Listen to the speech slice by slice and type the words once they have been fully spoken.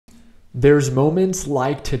There's moments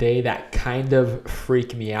like today that kind of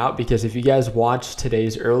freak me out because if you guys watched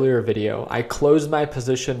today's earlier video, I closed my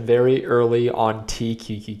position very early on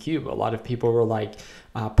TQQQ. A lot of people were like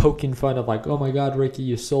poking fun of like, oh my God, Ricky,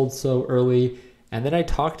 you sold so early. And then I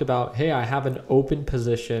talked about, hey, I have an open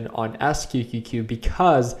position on SQQQ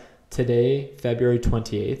because today, February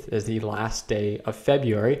 28th, is the last day of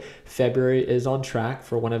February. February is on track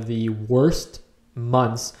for one of the worst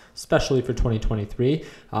months, especially for 2023,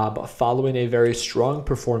 but following a very strong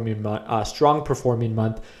performing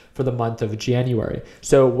month for the month of January.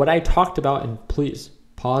 So what I talked about, and please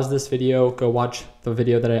pause this video, go watch the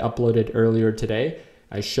video that I uploaded earlier today.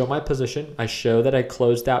 I show my position, I show that I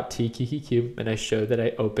closed out TQQQ, and I show that I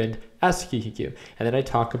opened SQQQ. And then I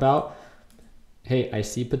talk about, hey, I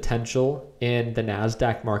see potential in the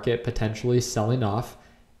NASDAQ market potentially selling off.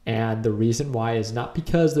 And the reason why is not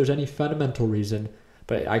because there's any fundamental reason,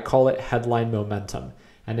 but I call it headline momentum.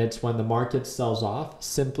 And it's when the market sells off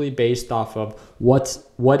simply based off of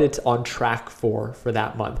what it's on track for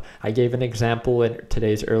that month. I gave an example in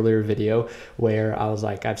today's earlier video where I was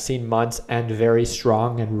like, I've seen months end very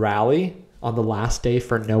strong and rally on the last day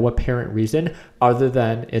for no apparent reason other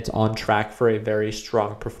than it's on track for a very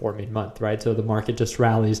strong performing month, right? So the market just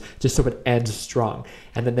rallies just so it ends strong.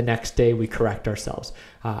 And then the next day we correct ourselves.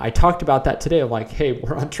 I talked about that today of like, hey,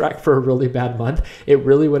 we're on track for a really bad month. It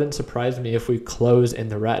really wouldn't surprise me if we close in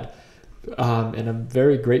the red. And I'm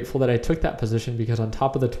very grateful that I took that position because on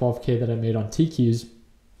top of the 12K that I made on TQs,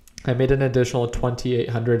 I made an additional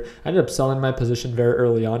 2,800. I ended up selling my position very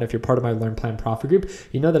early on. If you're part of my Learn Plan Profit group,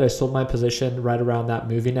 you know that I sold my position right around that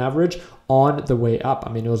moving average on the way up.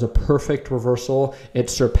 I mean, it was a perfect reversal.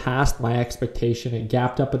 It surpassed my expectation. It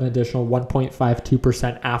gapped up an additional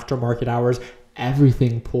 1.52% after market hours.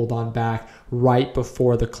 Everything pulled on back right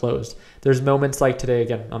before the close. There's moments like today,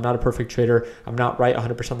 again, I'm not a perfect trader. I'm not right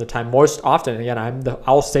 100% of the time. Most often, again,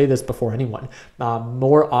 I'll say this before anyone,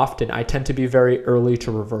 more often I tend to be very early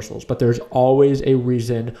to reversals, but there's always a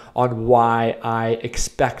reason on why I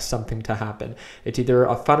expect something to happen. It's either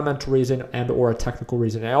a fundamental reason and or a technical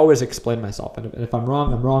reason. I always explain myself. And if I'm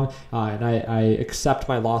wrong, I'm wrong. And I accept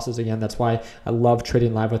my losses. Again, that's why I love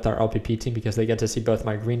trading live with our LPP team because they get to see both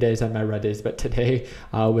my green days and my red days. But today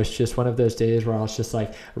was just one of those days where I was just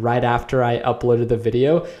like, right after I uploaded the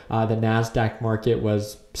video, the NASDAQ market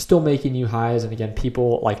was still making new highs. And again,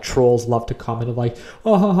 people like trolls love to comment of like,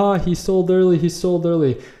 oh, haha, he sold early, he sold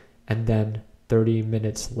early. And then 30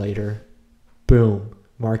 minutes later, boom,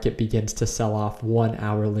 market begins to sell off. 1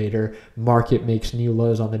 hour later, market makes new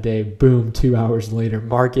lows on the day. Boom, 2 hours later,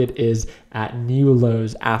 market is at new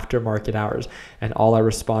lows after market hours. And all I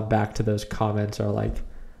respond back to those comments are like,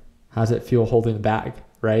 how's it feel holding the bag?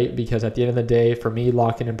 Right? Because at the end of the day, for me,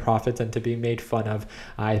 locking in profits and to be made fun of,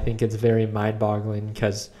 I think it's very mind-boggling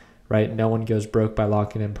because, right, no one goes broke by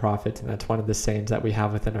locking in profits. And that's one of the sayings that we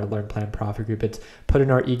have within our Learn Plan Profit group. It's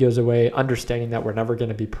putting our egos away, understanding that we're never going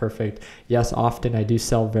to be perfect. Yes, often I do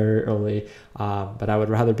sell very early, but I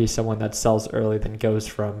would rather be someone that sells early than goes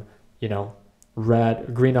from,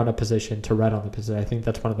 green on a position to red on the position. I think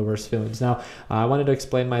that's one of the worst feelings. Now, I wanted to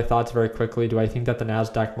explain my thoughts very quickly. Do I think that the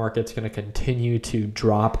NASDAQ market's going to continue to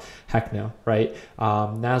drop? Heck no, right?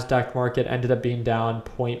 NASDAQ market ended up being down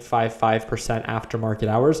 0.55% after market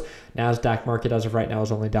hours. NASDAQ market as of right now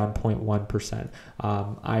is only down 0.1%.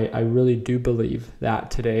 I really do believe that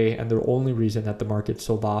today, and the only reason that the market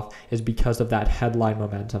sold off is because of that headline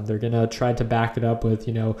momentum. They're going to try to back it up with,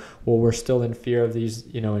 well, we're still in fear of these,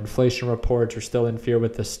 inflation reports. We're still in fear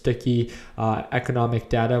with the sticky economic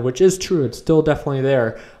data, which is true. It's still definitely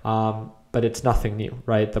there. But it's nothing new,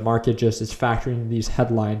 right? The market just is factoring these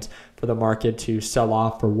headlines for the market to sell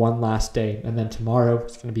off for one last day. And then tomorrow,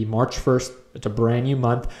 it's going to be March 1st. It's a brand new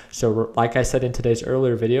month. So like I said in today's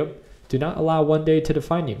earlier video, do not allow one day to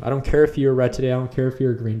define you. I don't care if you're red today. I don't care if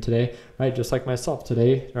you're green today, right? Just like myself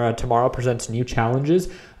tomorrow presents new challenges.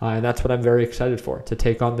 And that's what I'm very excited for, to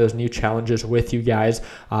take on those new challenges with you guys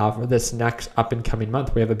for this next up and coming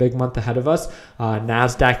month. We have a big month ahead of us.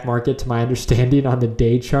 NASDAQ market, to my understanding on the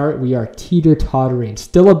day chart, we are teeter-tottering,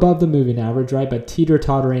 still above the moving average, right? But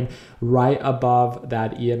teeter-tottering right above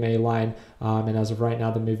that EMA line. And as of right now,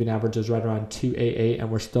 the moving average is right around 288, and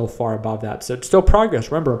we're still far above that. So it's still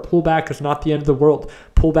progress. Remember, a pullback is not the end of the world.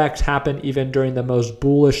 Pullbacks happen even during the most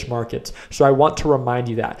bullish markets. So I want to remind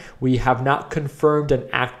you that we have not confirmed an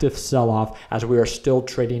active sell-off as we are still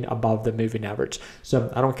trading above the moving average.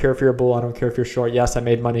 So I don't care if you're a bull. I don't care if you're short. Yes, I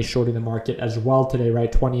made money shorting the market as well today,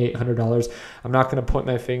 right? $2,800. I'm not going to point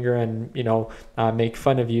my finger and, make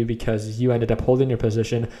fun of you because you ended up holding your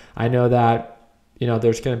position. I know that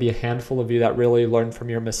there's going to be a handful of you that really learned from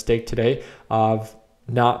your mistake today of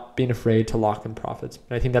not being afraid to lock in profits.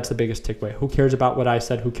 And I think that's the biggest takeaway. Who cares about what I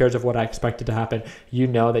said? Who cares of what I expected to happen? You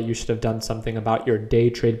know that you should have done something about your day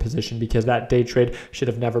trade position, because that day trade should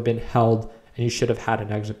have never been held, and you should have had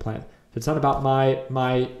an exit plan. It's not about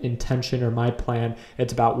my intention or my plan.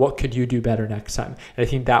 It's about what could you do better next time. And I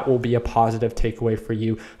think that will be a positive takeaway for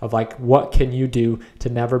you of like, what can you do to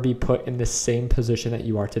never be put in the same position that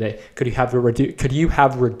you are today? Could you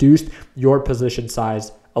have reduced your position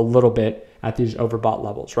size a little bit at these overbought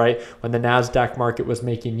levels, right? When the NASDAQ market was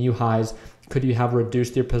making new highs, could you have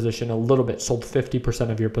reduced your position a little bit, sold 50%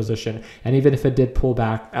 of your position? And even if it did pull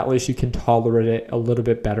back, at least you can tolerate it a little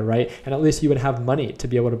bit better, right? And at least you would have money to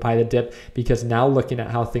be able to buy the dip, because now looking at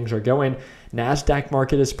how things are going, NASDAQ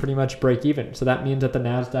market is pretty much break even. So that means that the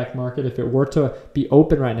NASDAQ market, if it were to be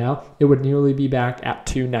open right now, it would nearly be back at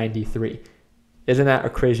 293. Isn't that a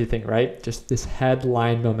crazy thing, right? Just this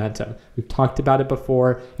headline momentum. We've talked about it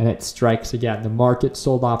before, and it strikes again. The market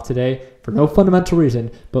sold off today for no fundamental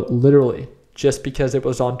reason, but literally just because it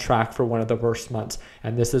was on track for one of the worst months.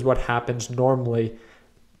 And this is what happens normally,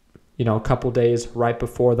 a couple days right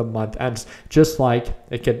before the month ends. Just like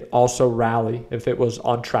it could also rally if it was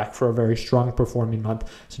on track for a very strong performing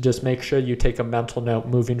month. So just make sure you take a mental note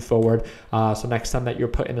moving forward. So next time that you're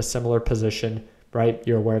put in a similar position, right,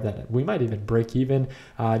 you're aware that we might even break even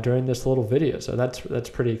during this little video. So that's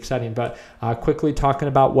pretty exciting. But quickly talking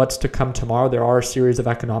about what's to come tomorrow, there are a series of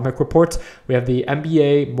economic reports. We have the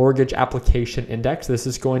MBA Mortgage Application Index. This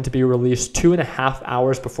is going to be released 2.5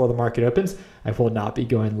 hours before the market opens. I will not be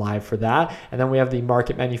going live for that. And then we have the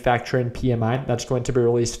Market Manufacturing PMI. That's going to be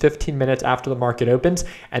released 15 minutes after the market opens.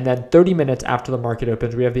 And then 30 minutes after the market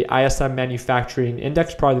opens, we have the ISM Manufacturing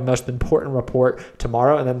Index, probably the most important report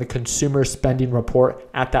tomorrow. And then the Consumer Spending Report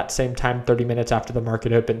at that same time, 30 minutes after the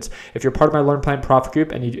market opens. If you're part of my Learn Plan Profit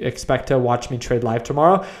Group and you expect to watch me trade live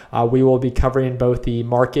tomorrow, we will be covering both the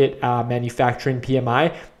Market Manufacturing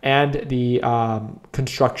PMI and the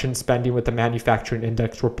construction spending with the manufacturing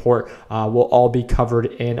index report will all be covered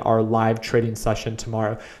in our live trading session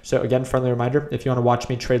tomorrow. So again, friendly reminder, if you want to watch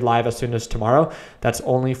me trade live as soon as tomorrow, that's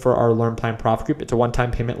only for our Learn Plan Profit Group. It's a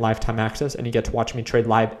one-time payment, lifetime access, and you get to watch me trade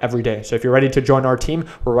live every day. So if you're ready to join our team,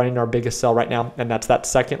 we're running our biggest sale right now, and that's that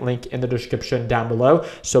second link in the description down below.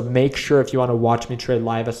 So make sure if you want to watch me trade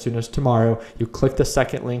live as soon as tomorrow, you click the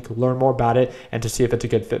second link, learn more about it, and to see if it's a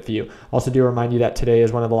good fit for you. Also do remind you that today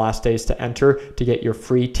is one of the last days to enter to get your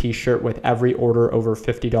free t-shirt with every order over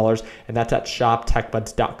 $50, and that's at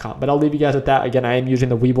shoptechbuds.com. But I'll leave you guys at that. Again, I am using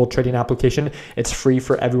the Webull trading application. It's free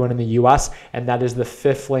for everyone in the US, and that is the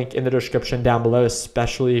 5th link in the description down below,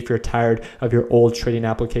 especially if you're tired of your old trading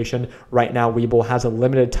application. Right now, Webull has a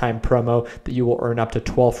limited time promo that you will earn up to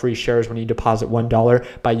 12 free shares when you deposit $1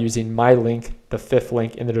 by using my link, the 5th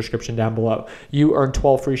link in the description down below. You earn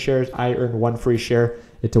 12 free shares. I earn 1 free share.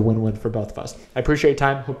 It's a win-win for both of us. I appreciate your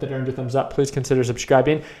time. Hope that earned your thumbs up. Please consider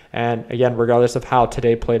subscribing. And again, regardless of how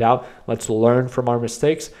today played out, let's learn from our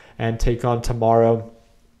mistakes and take on tomorrow,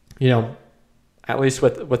 at least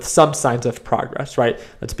with some signs of progress, right?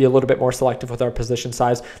 Let's be a little bit more selective with our position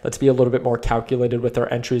size. Let's be a little bit more calculated with our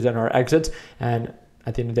entries and our exits. And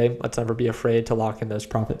at the end of the day, let's never be afraid to lock in those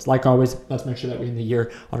profits. Like always, let's make sure that we end the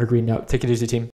year on a green note. Take it easy, team.